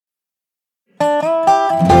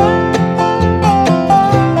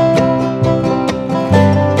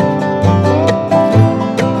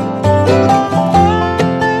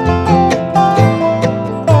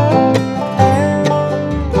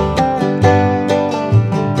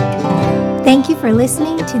Thank you for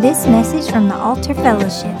listening to this message from the Altar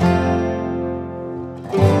Fellowship.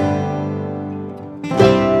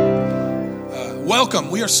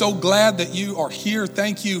 Welcome. We are so glad that you are here.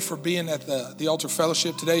 Thank you for being at the Altar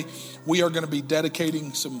Fellowship today. We are going to be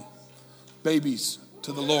dedicating some babies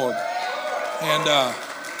to the Lord. And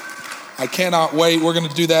I cannot wait. We're going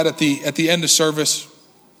to do that at the end of service.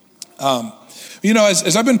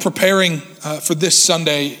 As I've been preparing for this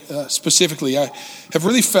Sunday specifically, I have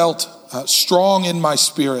really felt strong in my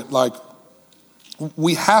spirit, like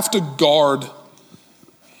we have to guard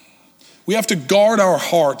our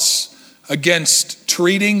hearts against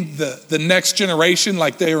treating the next generation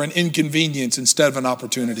like they are an inconvenience instead of an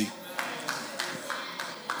opportunity.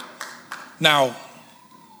 Now,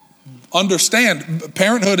 understand,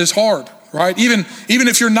 parenthood is hard, right? Even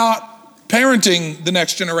if you're not parenting the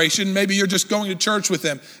next generation, maybe you're just going to church with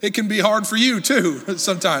them. It can be hard for you too,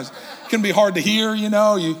 sometimes. It can be hard to hear,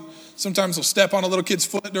 you sometimes will step on a little kid's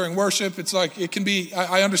foot during worship. It's like, it can be,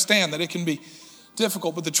 I understand that it can be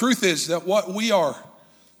difficult, but the truth is that what we are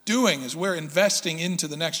doing is we're investing into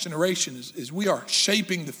the next generation, is we are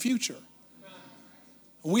shaping the future.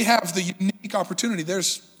 We have the unique opportunity.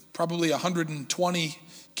 There's probably 120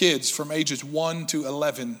 kids from ages 1 to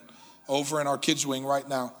 11 over in our kids wing right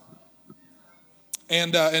now.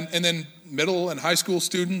 And then middle and high school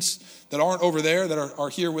students that aren't over there that are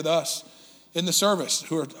here with us in the service,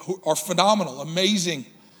 who are phenomenal, amazing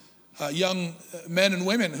young men and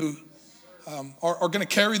women who are going to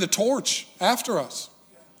carry the torch after us.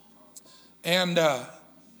 And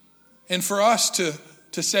for us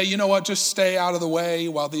to say, you know what, just stay out of the way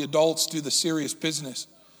while the adults do the serious business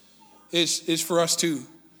is for us to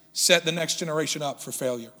set the next generation up for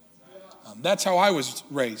failure. That's how I was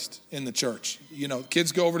raised in the church.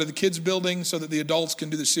 Kids go over to the kids building so that the adults can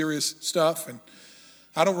do the serious stuff. And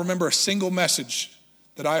I don't remember a single message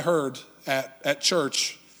that I heard at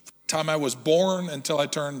church from the time I was born until I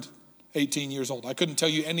turned 18 years old. I couldn't tell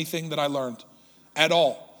you anything that I learned at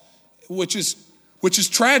all, which is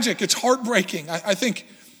tragic. It's heartbreaking. I think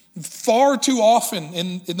far too often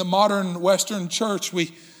in the modern Western church,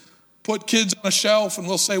 we put kids on a shelf and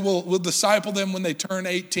we'll say we'll disciple them when they turn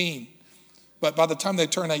 18. But by the time they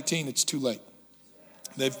turn 18, it's too late.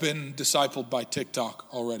 They've been discipled by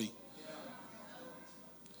TikTok already.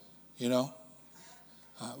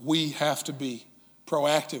 We have to be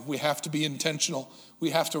proactive. We have to be intentional.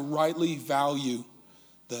 We have to rightly value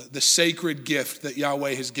the sacred gift that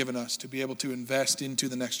Yahweh has given us to be able to invest into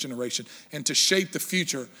the next generation and to shape the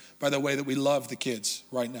future by the way that we love the kids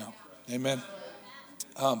right now. Amen.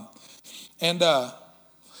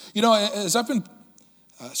 As I've been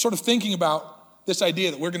sort of thinking about this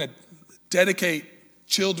idea that we're going to dedicate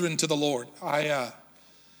children to the Lord, I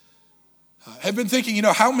have been thinking,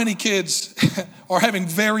 how many kids are having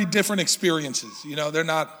very different experiences. They're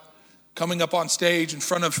not coming up on stage in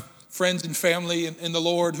front of friends and family in the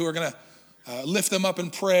Lord who are going to lift them up in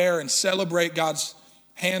prayer and celebrate God's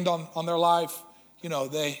hand on their life.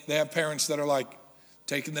 They have parents that are like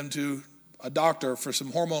taking them to a doctor for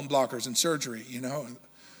some hormone blockers and surgery,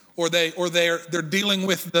 or they're dealing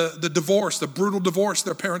with the divorce, the brutal divorce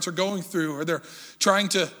their parents are going through, or they're trying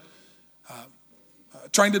to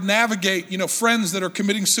navigate, friends that are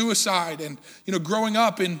committing suicide, and growing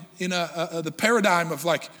up in the paradigm of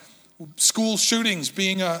like school shootings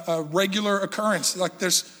being a regular occurrence. Like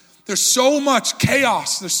there's so much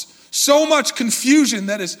chaos, there's so much confusion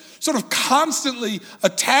that is sort of constantly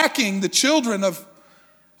attacking the children of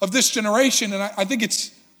this generation, and I think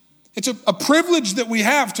it's a privilege that we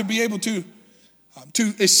have to be able to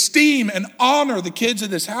esteem and honor the kids of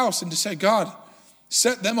this house and to say, God,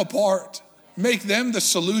 set them apart. Make them the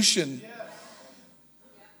solution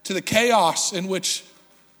to the chaos in which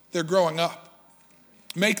they're growing up.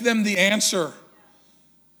 Make them the answer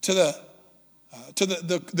to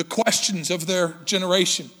the questions of their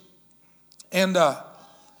generation. And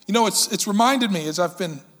it's reminded me as I've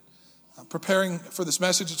been preparing for this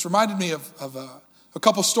message. It's reminded me of a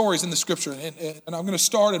couple stories in the Scripture, and I'm going to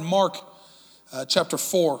start in Mark chapter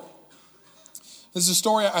 4. This is a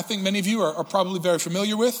story I think many of you are probably very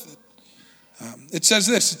familiar with. It says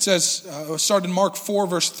this. It says, start in Mark 4,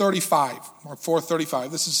 verse 35. Mark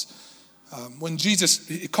 4:35. This is when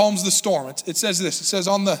Jesus calms the storm. It says this. It says,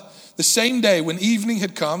 on the same day when evening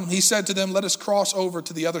had come, he said to them, let us cross over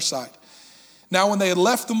to the other side. Now when they had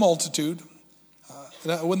left the multitude,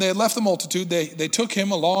 they took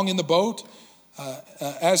him along in the boat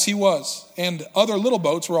as he was, and other little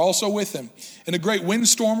boats were also with him. And a great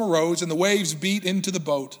windstorm arose, and the waves beat into the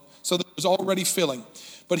boat, so that it was already filling.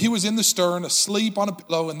 But he was in the stern, asleep on a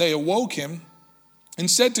pillow, and they awoke him and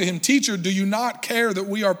said to him, "Teacher, do you not care that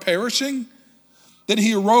we are perishing?" Then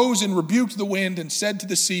he arose and rebuked the wind and said to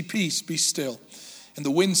the sea, "Peace, be still." And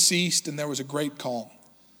the wind ceased, and there was a great calm.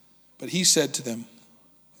 But he said to them,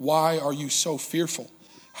 "Why are you so fearful?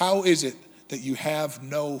 How is it that you have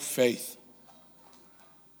no faith?"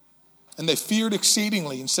 And they feared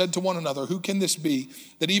exceedingly and said to one another, "Who can this be,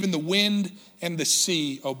 that even the wind and the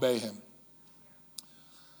sea obey him?"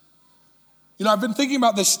 You know, I've been thinking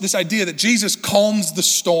about this idea that Jesus calms the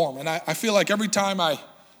storm. And I feel like every time I,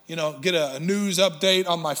 get a news update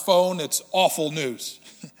on my phone, it's awful news.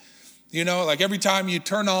 Like every time you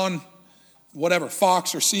turn on whatever,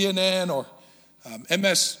 Fox or CNN or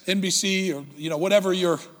MSNBC or, whatever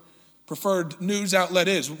your preferred news outlet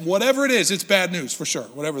is. Whatever it is, it's bad news for sure,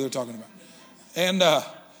 whatever they're talking about. And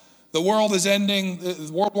the world is ending.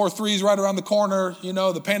 World War III is right around the corner.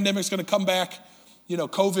 The pandemic's going to come back.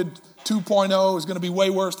 COVID 2.0 is going to be way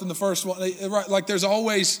worse than the first one. Like there's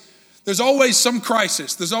always some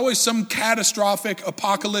crisis. There's always some catastrophic,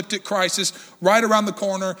 apocalyptic crisis right around the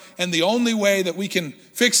corner. And the only way that we can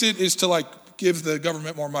fix it is to give the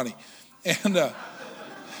government more money. And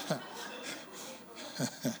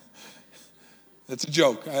that's a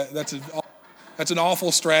joke. That's an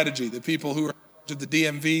awful strategy. The people who are to the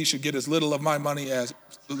DMV should get as little of my money as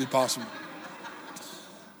absolutely possible.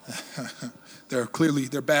 They're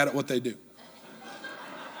bad at what they do.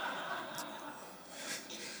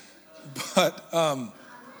 But as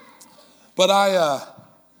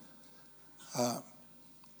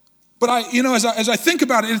I think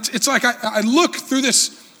about it, it's like I look through this,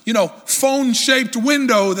 phone-shaped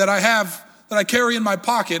window that I carry in my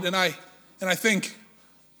pocket, and I think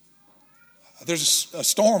there's a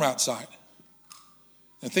storm outside,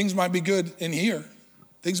 and things might be good in here,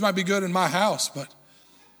 things might be good in my house,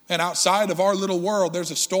 and outside of our little world,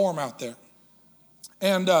 there's a storm out there,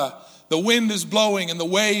 and the wind is blowing, and the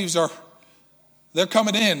waves they're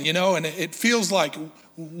coming in, and it feels like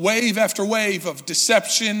wave after wave of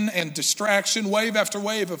deception and distraction, wave after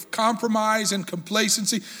wave of compromise and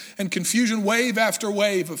complacency and confusion, wave after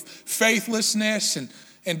wave of faithlessness and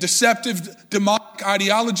deceptive demonic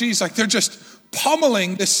ideologies. Like they're just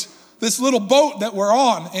pummeling this little boat that we're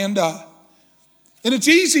on. And it's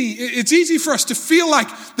easy for us to feel like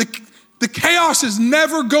the chaos is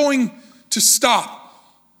never going to stop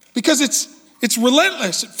because it's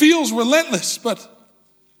relentless. It feels relentless, but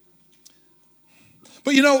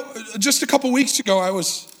just a couple weeks ago, I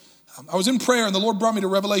was in prayer, and the Lord brought me to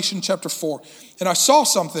Revelation chapter 4, and I saw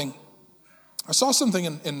something. I saw something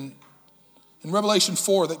in Revelation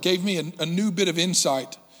 4 that gave me a new bit of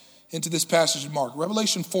insight into this passage of Mark.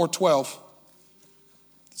 Revelation 4:12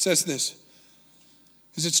 says this,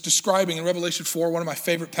 because it's describing in Revelation 4, one of my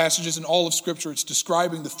favorite passages in all of Scripture. It's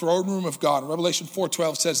describing the throne room of God. Revelation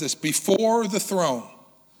 4:12 says this: "Before the throne,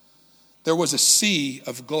 there was a sea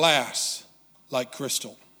of glass like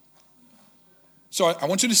crystal." So I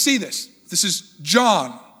want you to see this. This is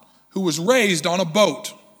John, who was raised on a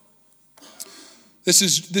boat. This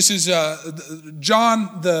is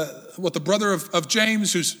John, the brother of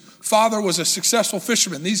James, whose father was a successful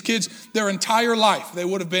fisherman. These kids, their entire life, they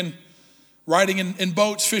would have been riding in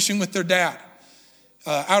boats, fishing with their dad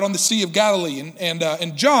out on the Sea of Galilee.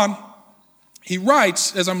 And John, he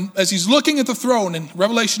writes, as he's looking at the throne in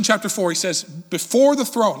Revelation chapter 4, he says, before the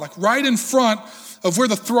throne, like right in front of where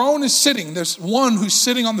the throne is sitting, there's one who's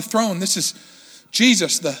sitting on the throne. This is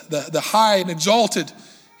Jesus, the high and exalted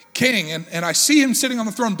King. And I see him sitting on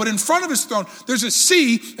the throne. But in front of his throne, there's a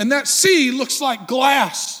sea, and that sea looks like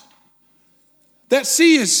glass. That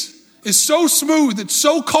sea is so smooth, it's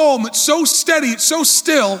so calm, it's so steady, it's so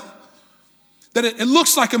still, that it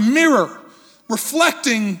looks like a mirror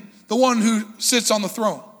reflecting the one who sits on the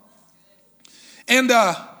throne. And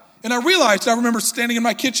I realized, I remember standing in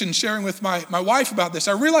my kitchen sharing with my wife about this.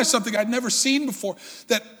 I realized something I'd never seen before,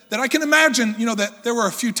 that I can imagine, that there were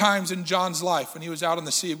a few times in John's life when he was out on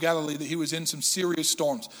the Sea of Galilee that he was in some serious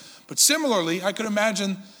storms. But similarly, I could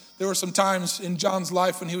imagine there were some times in John's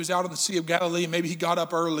life when he was out on the Sea of Galilee, maybe he got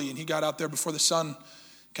up early and he got out there before the sun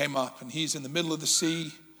came up, and he's in the middle of the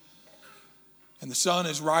sea, and the sun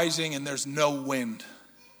is rising, and there's no wind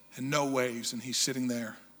and no waves, and he's sitting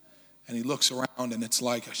there, and he looks around, and it's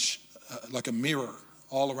like a mirror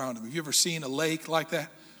all around him. Have you ever seen a lake like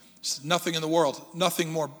that? There's nothing in the world,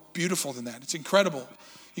 nothing more beautiful than that. It's incredible.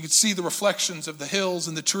 You can see the reflections of the hills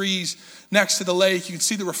and the trees next to the lake. You can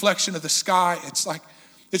see the reflection of the sky.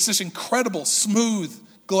 It's this incredible, smooth,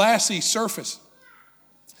 glassy surface.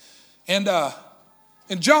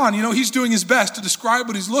 And John, he's doing his best to describe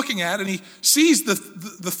what he's looking at, and he sees the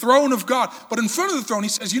throne of God. But in front of the throne, he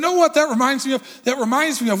says, you know what that reminds me of? That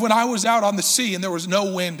reminds me of when I was out on the sea and there was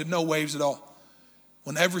no wind and no waves at all.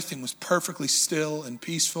 When everything was perfectly still and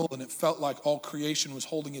peaceful and it felt like all creation was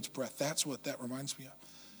holding its breath. That's what that reminds me of.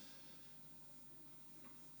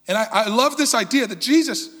 And I love this idea that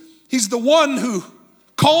Jesus, he's the one who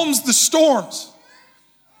calms the storms.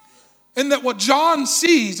 And that what John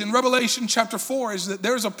sees in Revelation chapter 4 is that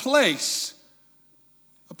there's a place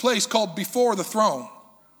called before the throne,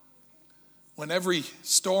 when every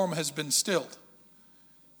storm has been stilled,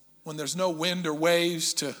 when there's no wind or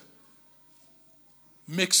waves to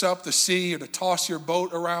mix up the sea or to toss your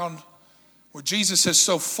boat around, where Jesus has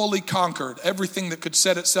so fully conquered everything that could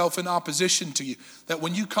set itself in opposition to you, that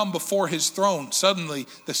when you come before his throne, suddenly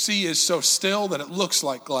the sea is so still that it looks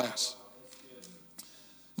like glass.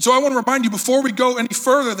 And so I want to remind you before we go any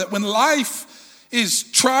further that when life is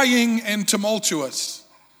trying and tumultuous,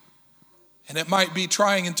 and it might be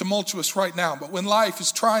trying and tumultuous right now, but when life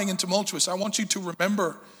is trying and tumultuous, I want you to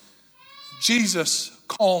remember Jesus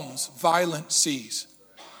calms violent seas.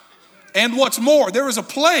 And what's more, there is a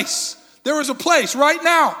place right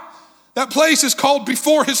now. That place is called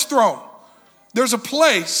before his throne. There's a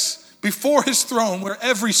place before his throne where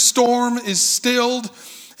every storm is stilled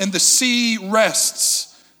and the sea rests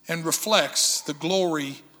and reflects the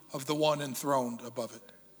glory of the one enthroned above it.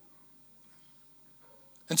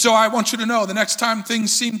 And so I want you to know the next time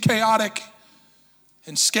things seem chaotic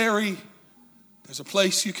and scary, there's a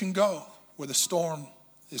place you can go where the storm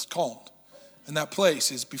is calmed. And that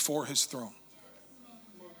place is before his throne.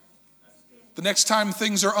 The next time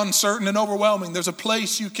things are uncertain and overwhelming, there's a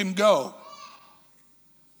place you can go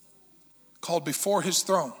called before his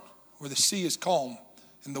throne, where the sea is calm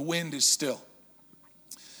and the wind is still.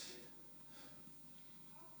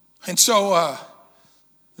 And so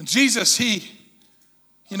Jesus, he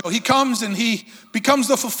comes and he becomes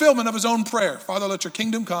the fulfillment of his own prayer. Father, let your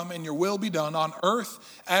kingdom come and your will be done on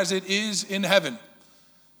earth as it is in heaven.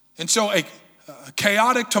 And so a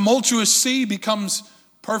chaotic, tumultuous sea becomes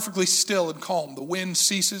perfectly still and calm. The wind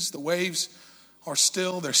ceases, the waves are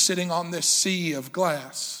still. They're sitting on this sea of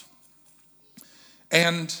glass.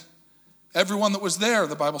 And everyone that was there,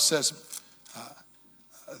 the Bible says,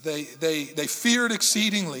 they feared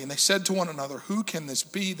exceedingly, and they said to one another, who can this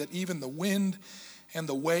be that even the wind and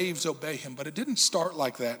the waves obey him? But it didn't start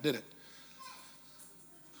like that, did it?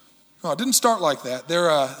 No, it didn't start like that.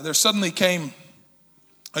 There suddenly came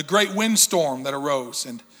a great windstorm that arose,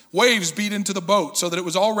 and waves beat into the boat so that it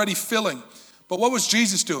was already filling. But what was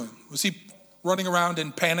Jesus doing? Was he running around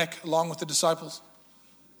in panic along with the disciples?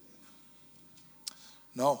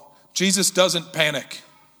 No, Jesus doesn't panic.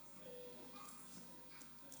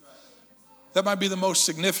 That might be the most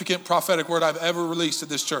significant prophetic word I've ever released at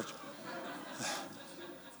this church.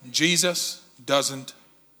 Jesus doesn't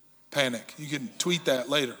panic. You can tweet that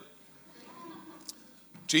later.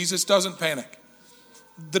 Jesus doesn't panic.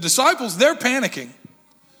 The disciples, they're panicking.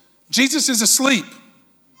 Jesus is asleep.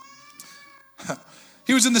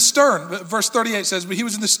 He was in the stern. Verse 38 says, but he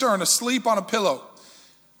was in the stern, asleep on a pillow.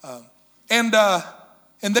 And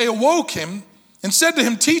they awoke him and said to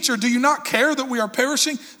him, teacher, do you not care that we are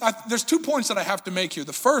perishing? There's 2 points that I have to make here.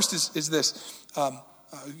 The first is this. A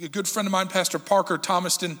good friend of mine, Pastor Parker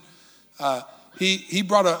Thomaston, he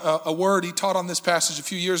brought a word. He taught on this passage a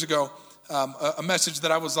few years ago, a message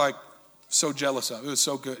that I was like so jealous of. It was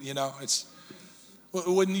so good, It's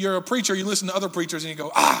when you're a preacher, you listen to other preachers and you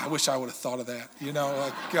go, I wish I would have thought of that.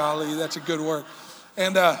 Like, golly, that's a good word.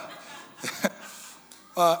 And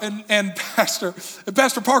Pastor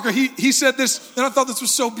Parker, he said this, and I thought this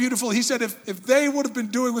was so beautiful. He said, if they would have been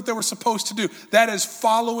doing what they were supposed to do, that is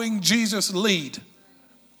following Jesus' lead,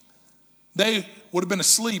 they would have been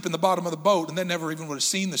asleep in the bottom of the boat and they never even would have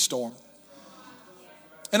seen the storm.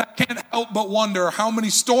 And I can't help but wonder how many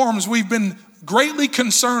storms we've been greatly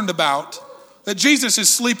concerned about that Jesus is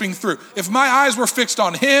sleeping through. If my eyes were fixed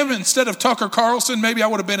on him instead of Tucker Carlson, maybe I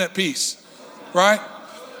would have been at peace, right?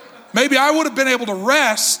 Maybe I would have been able to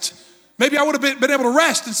rest. Maybe I would have been able to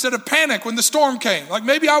rest instead of panic when the storm came. Like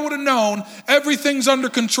maybe I would have known everything's under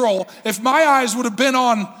control if my eyes would have been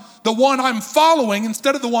on the one I'm following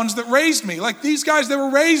instead of the ones that raised me. Like these guys, they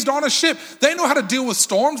were raised on a ship. They know how to deal with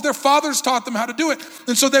storms. Their fathers taught them how to do it.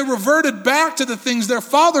 And so they reverted back to the things their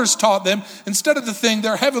fathers taught them instead of the thing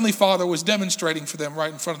their heavenly Father was demonstrating for them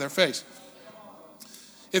right in front of their face.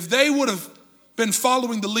 If they would have been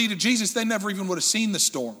following the lead of Jesus, they never even would have seen the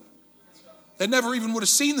storm. They never even would have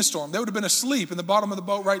seen the storm. They would have been asleep in the bottom of the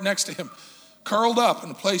boat right next to him, curled up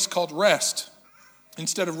in a place called rest,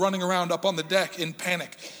 instead of running around up on the deck in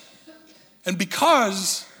panic. And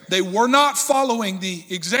because they were not following the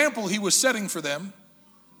example he was setting for them,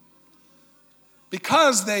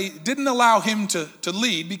 because they didn't allow him to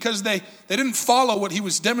lead, because they didn't follow what he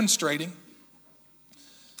was demonstrating,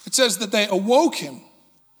 it says that they awoke him.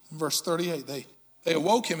 In verse 38, they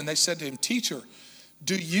awoke him and they said to him, "Teacher,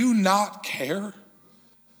 do you not care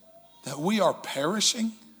that we are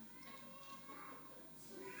perishing?"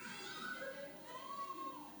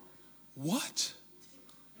 What?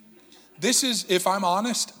 This is, if I'm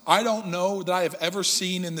honest, I don't know that I have ever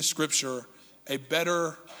seen in the scripture a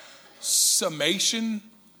better summation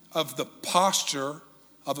of the posture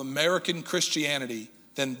of American Christianity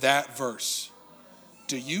than that verse.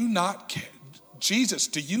 Do you not care? Jesus,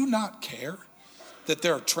 do you not care that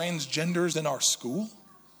there are transgenders in our school?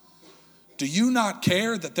 Do you not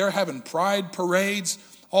care that they're having pride parades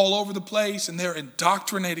all over the place and they're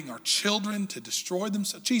indoctrinating our children to destroy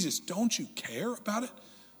themselves? Jesus, don't you care about it?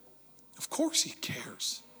 Of course he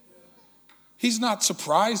cares. He's not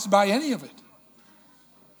surprised by any of it.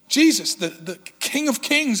 Jesus, the King of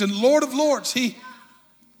Kings and Lord of Lords,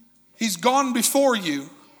 he's gone before you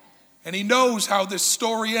and he knows how this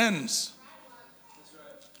story ends.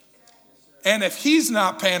 And if he's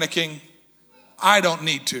not panicking, I don't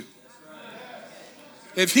need to.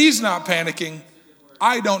 If he's not panicking,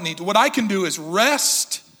 I don't need to. What I can do is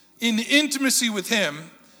rest in intimacy with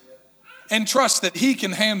him and trust that he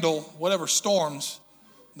can handle whatever storms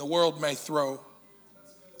the world may throw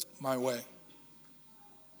my way.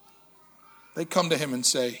 They come to him and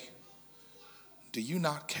say, "Do you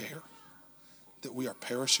not care that we are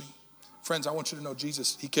perishing?" Friends, I want you to know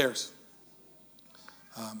Jesus, he cares.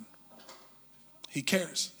 He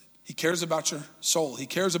cares. He cares about your soul. He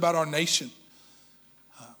cares about our nation.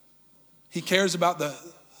 He cares about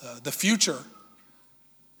the future.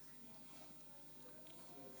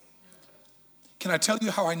 Can I tell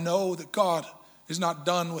you how I know that God is not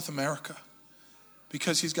done with America?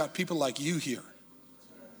 Because he's got people like you here.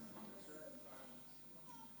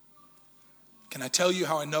 Can I tell you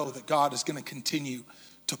how I know that God is going to continue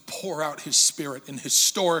to pour out his Spirit in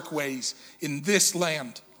historic ways in this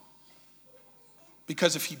land?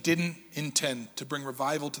 Because if he didn't intend to bring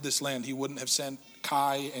revival to this land, he wouldn't have sent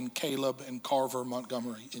Kai and Caleb and Carver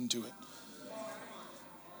Montgomery into it.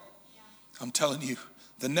 I'm telling you,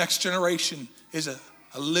 the next generation is a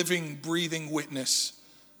living, breathing witness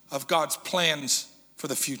of God's plans for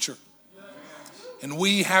the future. And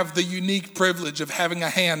we have the unique privilege of having a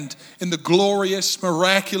hand in the glorious,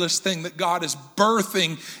 miraculous thing that God is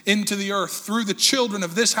birthing into the earth through the children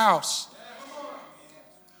of this house,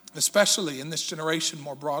 especially in this generation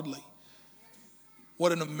more broadly.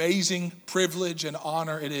 What an amazing privilege and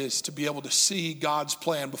honor it is to be able to see God's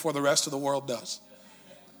plan before the rest of the world does.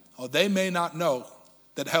 Oh, they may not know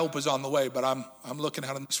that help is on the way, but I'm looking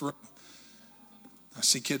out in this room. I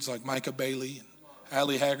see kids like Micah Bailey and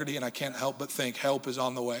Allie Haggerty, and I can't help but think help is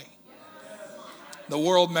on the way. The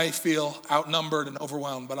world may feel outnumbered and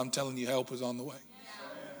overwhelmed, but I'm telling you, help is on the way.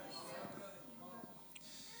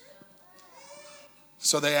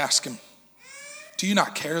 So they ask him, "Do you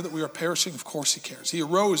not care that we are perishing?" Of course he cares. He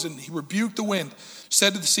arose and he rebuked the wind,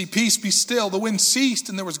 said to the sea, "Peace, be still." The wind ceased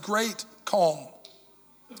and there was great calm.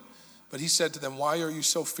 But he said to them, "Why are you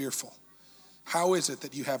so fearful? How is it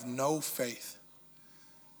that you have no faith?"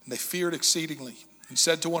 And they feared exceedingly and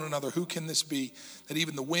said to one another, "Who can this be that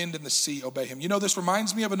even the wind and the sea obey him?" You know, this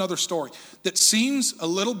reminds me of another story that seems a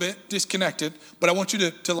little bit disconnected, but I want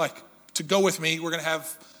you to go with me. We're going to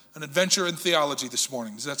have an adventure in theology this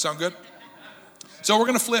morning. Does that sound good? So we're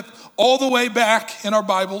going to flip all the way back in our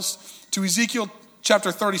Bibles to Ezekiel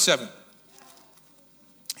chapter 37.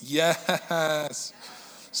 Yes.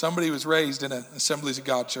 Somebody was raised in an Assemblies of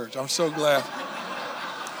God church. I'm so glad.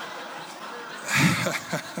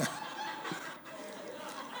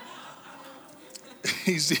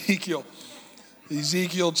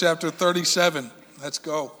 Ezekiel chapter 37. Let's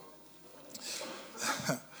go.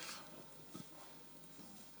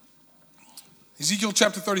 Ezekiel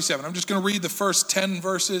chapter 37. I'm just going to read the first 10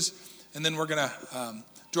 verses, and then we're going to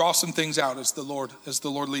draw some things out as the Lord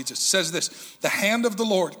leads us. It says this: "The hand of the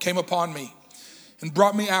Lord came upon me and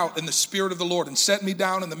brought me out in the spirit of the Lord and set me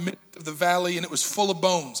down in the midst of the valley, and it was full of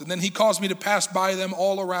bones. And then he caused me to pass by them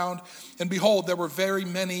all around, and behold, there were very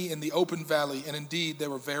many in the open valley, and indeed they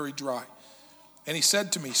were very dry. And he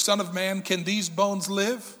said to me, Son of man, can these bones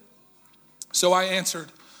live? So I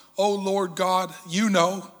answered, O Lord God, you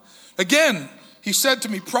know." Again, he said to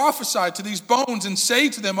me, prophesy to these bones and say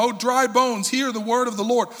to them, O dry bones, hear the word of the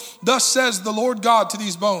Lord. Thus says the Lord God to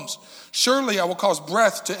these bones, surely I will cause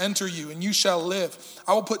breath to enter you, and you shall live.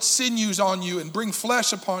 I will put sinews on you and bring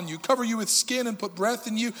flesh upon you, cover you with skin and put breath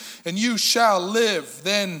in you, and you shall live.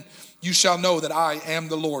 Then you shall know that I am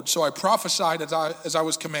the Lord. So I prophesied as I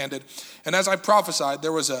was commanded. And as I prophesied,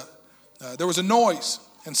 there was a noise,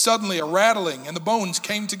 and suddenly a rattling, and the bones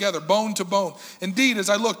came together, bone to bone. Indeed, as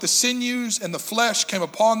I looked, the sinews and the flesh came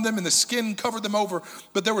upon them, and the skin covered them over,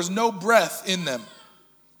 but there was no breath in them.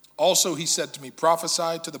 Also he said to me,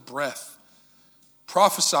 prophesy to the breath.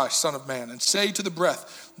 Prophesy, son of man, and say to the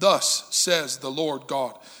breath, thus says the Lord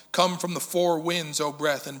God, come from the four winds, O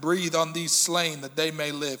breath, and breathe on these slain that they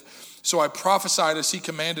may live. So I prophesied as he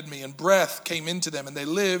commanded me, and breath came into them, and they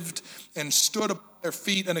lived and stood upon their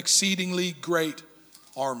feet, an exceedingly great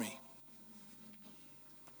army.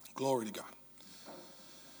 Glory to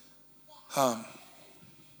God.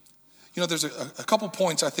 There's a couple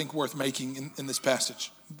points I think worth making in this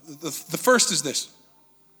passage. The first is this.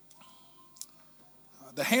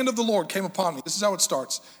 The hand of the Lord came upon me. This is how it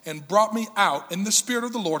starts. And brought me out in the spirit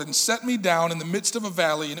of the Lord and set me down in the midst of a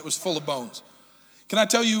valley, and it was full of bones. Can I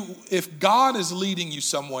tell you, if God is leading you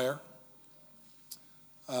somewhere,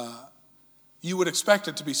 you would expect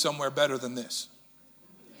it to be somewhere better than this.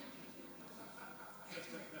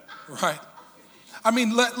 Right? I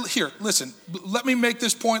mean, listen, let me make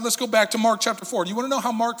this point. Let's go back to Mark chapter 4. Do you want to know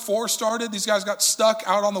how Mark 4 started? These guys got stuck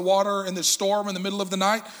out on the water in this storm in the middle of the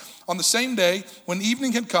night. On the same day, when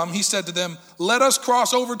evening had come, he said to them, let us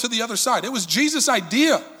cross over to the other side. It was Jesus'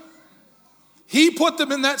 idea. He put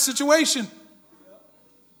them in that situation.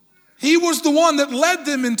 He was the one that led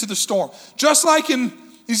them into the storm. Just like in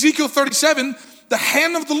Ezekiel 37, the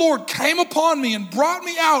hand of the Lord came upon me and brought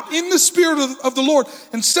me out in the spirit of the Lord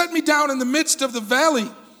and set me down in the midst of the valley.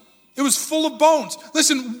 It was full of bones.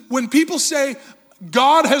 Listen, when people say,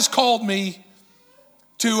 God has called me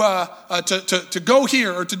to go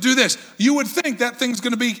here or to do this, you would think that thing's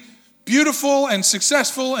going to be beautiful and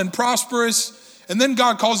successful and prosperous. And then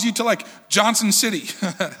God calls you to like Johnson City.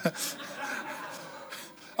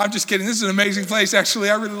 I'm just kidding. This is an amazing place, actually.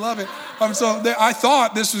 I really love it. I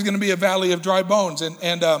thought this was going to be a valley of dry bones.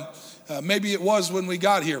 And maybe it was when we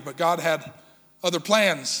got here, but God had other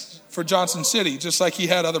plans for Johnson City, just like he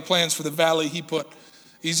had other plans for the valley he put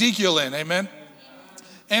Ezekiel in. Amen?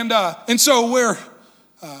 And so we're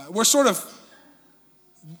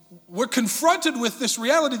confronted with this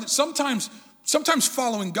reality that sometimes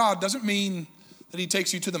following God doesn't mean that he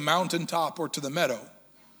takes you to the mountaintop or to the meadow.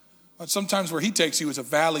 But sometimes where he takes you is a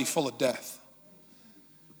valley full of death.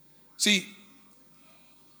 See,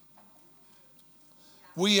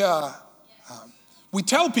 we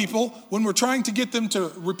tell people when we're trying to get them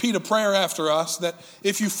to repeat a prayer after us that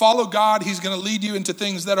if you follow God, he's going to lead you into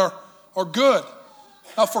things that are good.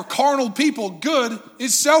 Now, for carnal people, good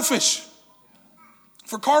is selfish.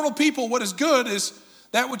 For carnal people, what is good is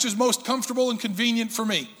that which is most comfortable and convenient for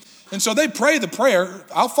me. And so they pray the prayer,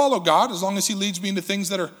 I'll follow God as long as he leads me into things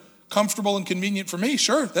that are comfortable and convenient for me.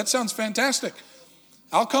 Sure, that sounds fantastic.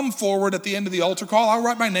 I'll come forward at the end of the altar call. I'll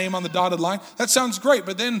write my name on the dotted line. That sounds great.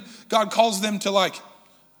 But then God calls them to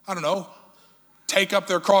take up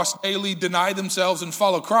their cross daily, deny themselves, and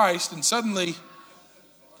follow Christ. And suddenly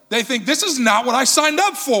they think, this is not what I signed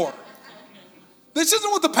up for. This isn't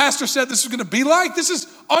what the pastor said this is going to be like. This is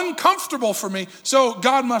uncomfortable for me. So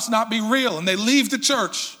God must not be real. And they leave the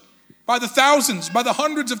church. By the thousands, by the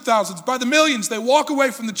hundreds of thousands, by the millions, they walk away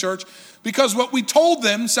from the church because what we told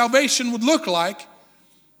them salvation would look like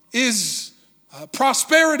is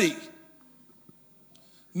prosperity,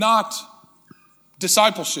 not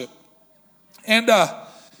discipleship. And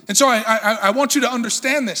so I want you to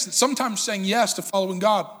understand this, that sometimes saying yes to following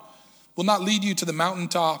God will not lead you to the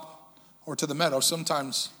mountaintop or to the meadow.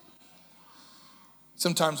 Sometimes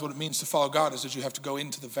what it means to follow God is that you have to go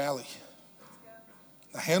into the valley.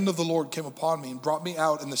 The hand of the Lord came upon me and brought me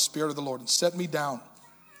out in the spirit of the Lord and set me down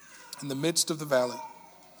in the midst of the valley.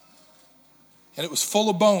 And it was full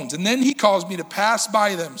of bones. And then he caused me to pass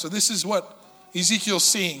by them. So this is what Ezekiel's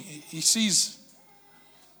seeing. He sees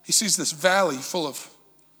this valley full of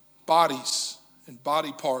bodies and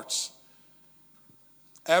body parts,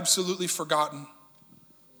 absolutely forgotten,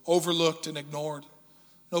 overlooked and ignored.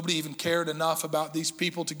 Nobody even cared enough about these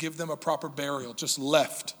people to give them a proper burial, just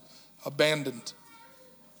left, abandoned,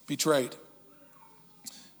 betrayed.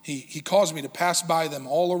 He caused me to pass by them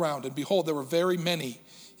all around, and behold, there were very many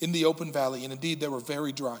in the open valley, and indeed they were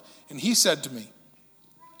very dry. And he said to me,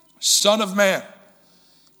 Son of man,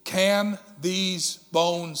 can these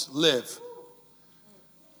bones live?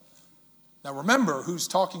 Now remember who's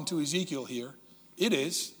talking to Ezekiel here. It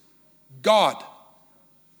is God.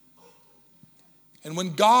 And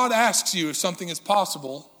when God asks you if something is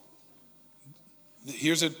possible,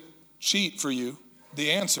 here's a cheat for you.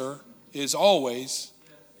 The answer is always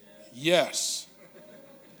yes.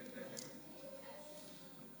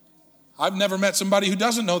 I've never met somebody who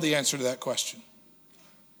doesn't know the answer to that question.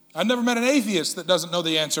 I've never met an atheist that doesn't know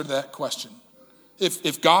the answer to that question.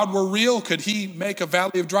 If God were real, could he make a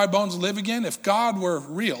valley of dry bones live again? If God were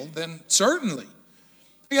real, then certainly.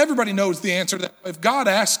 Everybody knows the answer to that. If God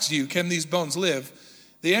asks you, can these bones live?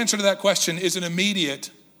 The answer to that question is an immediate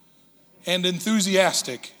and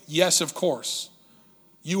enthusiastic yes, of course.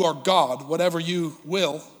 You are God. Whatever you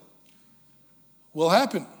will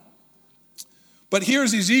happen. But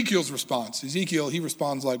here's Ezekiel's response. Ezekiel, he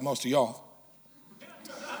responds like most of y'all.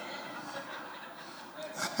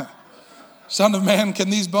 Son of man, can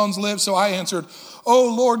these bones live? So I answered,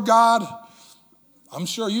 oh, Lord God, I'm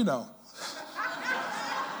sure you know.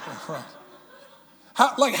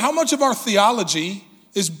 How much of our theology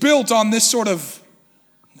is built on this sort of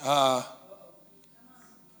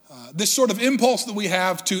impulse that we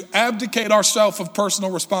have to abdicate ourselves of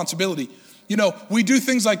personal responsibility? You know, we do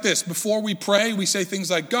things like this. Before we pray, we say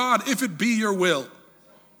things like, God, if it be your will.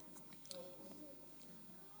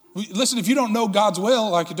 Listen, if you don't know God's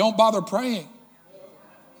will, don't bother praying.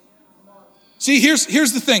 See, here's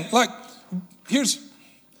the thing.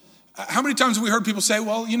 How many times have we heard people say,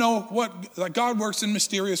 well, you know what? God works in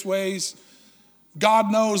mysterious ways.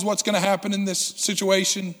 God knows what's going to happen in this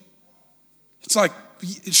situation. It's like,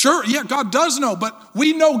 sure, yeah, God does know, but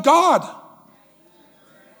we know God.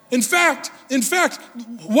 In fact,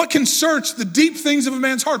 what can search the deep things of a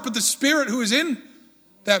man's heart but the spirit who is in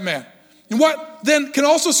that man? And what then can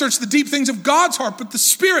also search the deep things of God's heart but the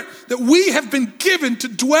spirit that we have been given to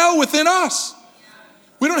dwell within us?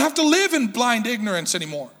 We don't have to live in blind ignorance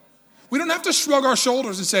anymore. We don't have to shrug our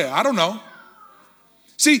shoulders and say, I don't know.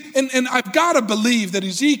 See, and I've got to believe that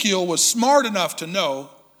Ezekiel was smart enough to know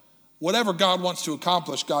whatever God wants to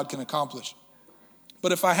accomplish, God can accomplish.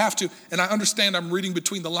 But if I have to, and I understand I'm reading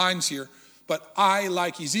between the lines here, but I,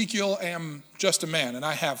 like Ezekiel, am just a man, and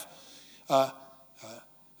I have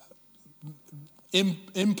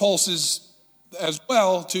impulses as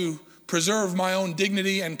well to preserve my own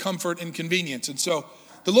dignity and comfort and convenience. And so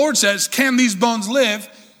the Lord says, can these bones live?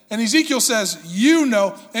 And Ezekiel says, you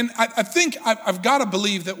know. And I think I've got to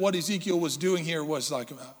believe that what Ezekiel was doing here was like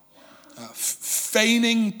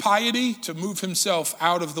feigning piety to move himself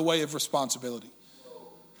out of the way of responsibility.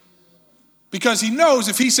 Because he knows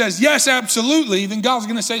if he says, yes, absolutely, then God's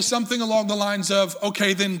going to say something along the lines of,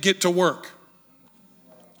 okay, then get to work.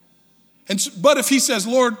 But if he says,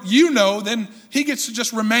 Lord, you know, then he gets to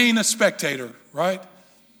just remain a spectator, right?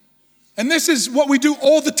 And this is what we do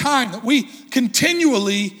all the time, that we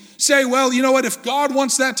continually say, well, you know what, if God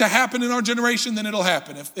wants that to happen in our generation, then it'll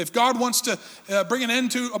happen. If God wants to bring an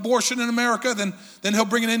end to abortion in America, then he'll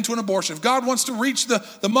bring an end to an abortion. If God wants to reach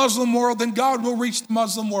the Muslim world, then God will reach the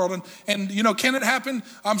Muslim world. And you know, can it happen?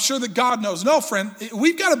 I'm sure that God knows. No, friend,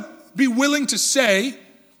 we've got to be willing to say,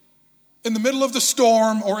 in the middle of the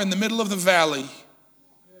storm or in the middle of the valley,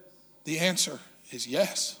 the answer is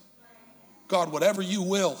yes. God, whatever you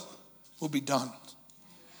will be done.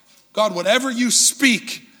 God, whatever you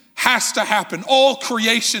speak has to happen. All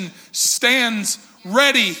creation stands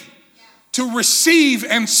ready to receive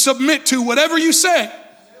and submit to whatever you say.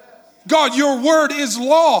 God, your word is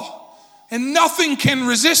law, and nothing can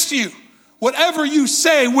resist you. Whatever you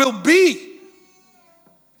say will be.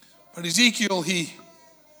 But Ezekiel, he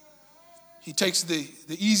takes the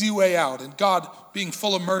easy way out, and God, being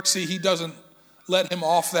full of mercy, he doesn't let him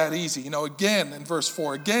off that easy. You know, again, in verse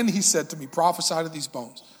 4, again he said to me, prophesy to these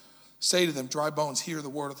bones. Say to them, dry bones, hear the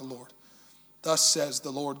word of the Lord. Thus says the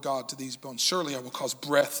Lord God to these bones, surely I will cause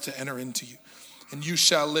breath to enter into you, and you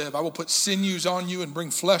shall live. I will put sinews on you and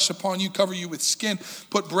bring flesh upon you, cover you with skin,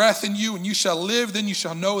 put breath in you, and you shall live. Then you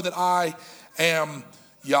shall know that I am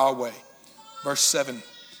Yahweh. Verse 7,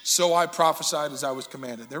 so I prophesied as I was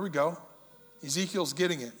commanded. There we go. Ezekiel's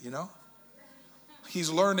getting it, you know. He's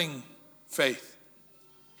learning faith.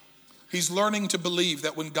 He's learning to believe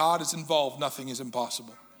that when God is involved, nothing is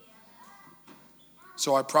impossible.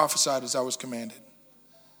 So I prophesied as I was commanded.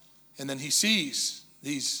 And then he sees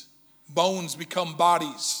these bones become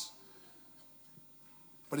bodies.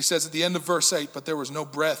 But he says at the end of verse 8, but there was no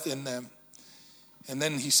breath in them. And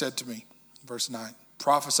then he said to me, verse 9,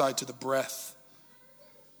 prophesy to the breath,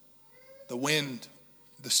 the wind,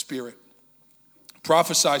 the spirit.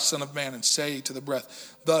 Prophesy, son of man, and say to the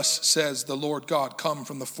breath, thus says the Lord God, come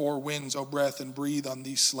from the four winds, O breath, and breathe on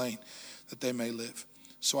these slain, that they may live.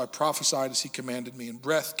 So I prophesied as he commanded me, and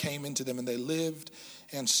breath came into them, and they lived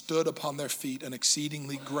and stood upon their feet, an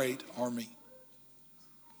exceedingly great army.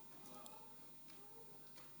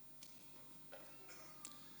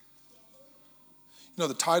 You know,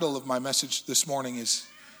 the title of my message this morning is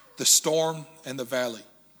The Storm and the Valley.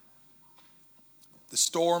 The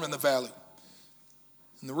Storm and the Valley.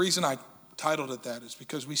 And the reason I titled it that is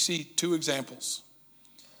because we see two examples.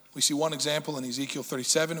 We see one example in Ezekiel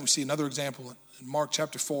 37, and we see another example in Mark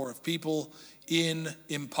chapter 4 of people in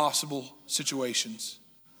impossible situations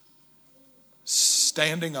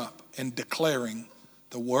standing up and declaring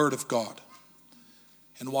the word of God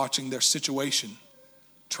and watching their situation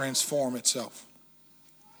transform itself.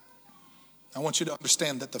 I want you to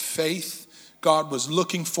understand that the faith God was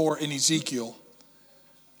looking for in Ezekiel,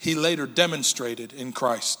 he later demonstrated in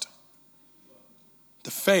Christ.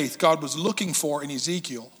 The faith God was looking for in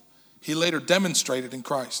Ezekiel, he later demonstrated in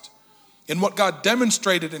Christ. And what God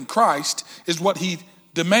demonstrated in Christ is what he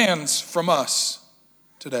demands from us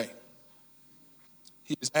today.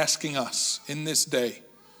 He is asking us in this day,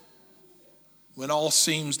 when all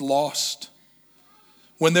seems lost,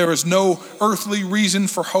 when there is no earthly reason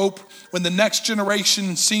for hope, when the next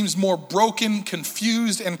generation seems more broken,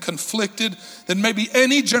 confused, and conflicted than maybe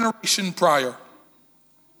any generation prior,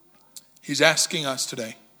 he's asking us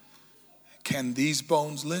today, can these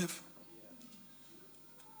bones live?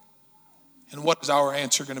 And what is our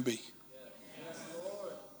answer going to be?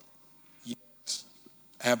 Yes,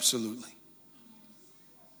 absolutely.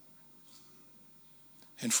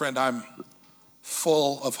 And friend, I'm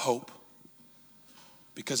full of hope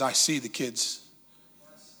because I see the kids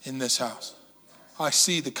in this house. I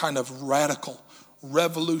see the kind of radical,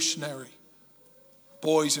 revolutionary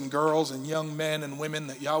boys and girls and young men and women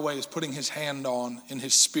that Yahweh is putting his hand on and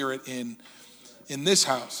his spirit in this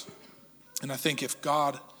house. And I think if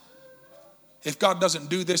God doesn't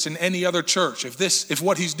do this in any other church, if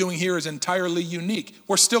what he's doing here is entirely unique,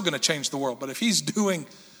 we're still going to change the world. But if he's doing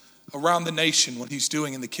around the nation what he's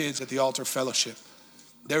doing in the kids at the Altar Fellowship,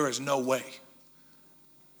 there is no way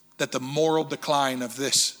that the moral decline of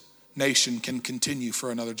this nation can continue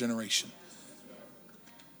for another generation.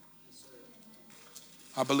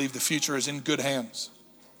 I believe the future is in good hands.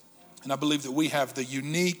 And I believe that we have the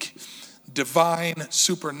unique, divine,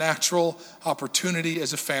 supernatural opportunity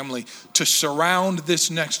as a family to surround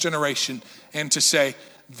this next generation and to say,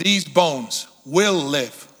 these bones will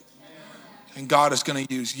live. And God is going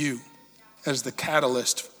to use you as the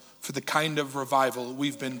catalyst for the kind of revival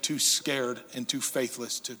we've been too scared and too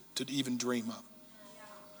faithless to even dream of.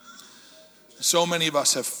 So many of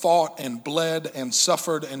us have fought and bled and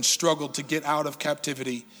suffered and struggled to get out of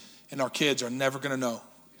captivity, and our kids are never going to know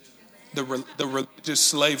the religious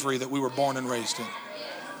slavery that we were born and raised in.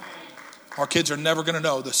 Our kids are never going to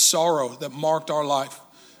know the sorrow that marked our life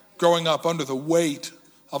growing up under the weight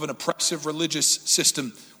of an oppressive religious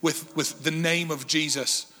system with the name of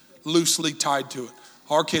Jesus loosely tied to it.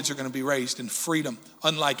 Our kids are going to be raised in freedom,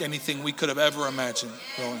 unlike anything we could have ever imagined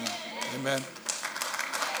growing up. Amen.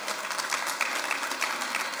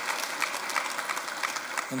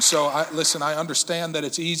 And so, I understand that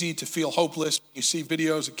it's easy to feel hopeless. You see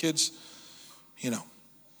videos of kids,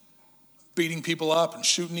 beating people up and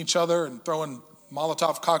shooting each other and throwing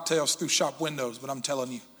Molotov cocktails through shop windows. But I'm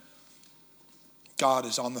telling you, God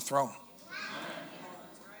is on the throne.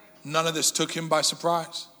 None of this took him by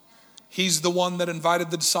surprise. He's the one that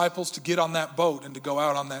invited the disciples to get on that boat and to go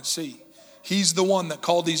out on that sea. He's the one that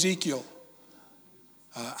called Ezekiel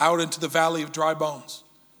out into the valley of dry bones.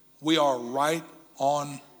 We are right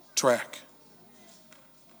on track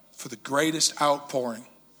for the greatest outpouring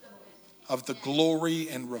of the glory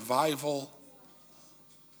and revival,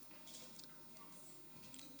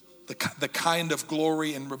 the kind of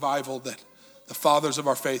glory and revival that the fathers of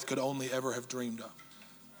our faith could only ever have dreamed of.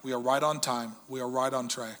 We are right on time. We are right on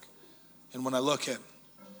track. And when I look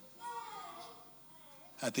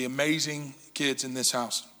at the amazing kids in this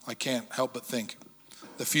house, I can't help but think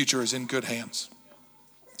the future is in good hands.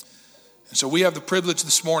 And so we have the privilege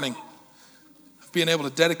this morning of being able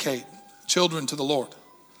to dedicate children to the Lord,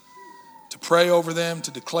 to pray over them,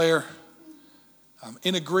 to declare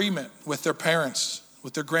in agreement with their parents,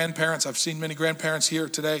 with their grandparents. I've seen many grandparents here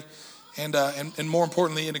today, and more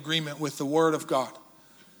importantly, in agreement with the Word of God.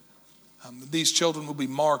 These children will be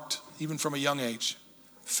marked, even from a young age,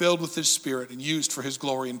 filled with His Spirit and used for His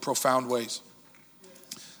glory in profound ways.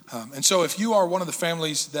 And so if you are one of the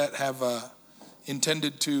families that have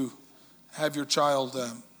intended to have your child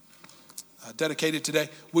dedicated today,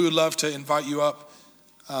 we would love to invite you up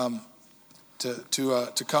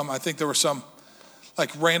to come. I think there were some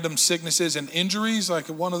like random sicknesses and injuries. Like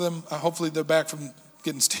one of them, hopefully they're back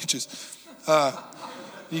getting stitches.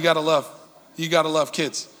 You gotta love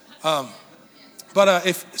kids.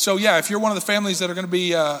 If you're one of the families that are going to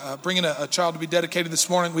be bringing a child to be dedicated this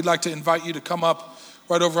morning, we'd like to invite you to come up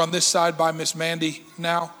right over on this side by Miss Mandy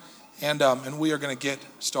now, and we are going to get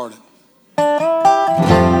started.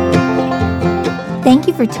 Thank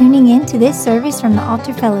you for tuning in to this service from the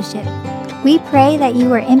Altar Fellowship. We pray that you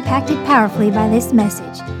were impacted powerfully by this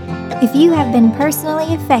message. If you have been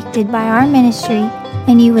personally affected by our ministry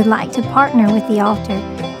and you would like to partner with the altar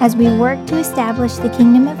as we work to establish the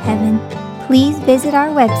kingdom of heaven, please visit our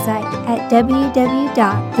website at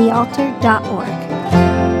www.thealtar.org.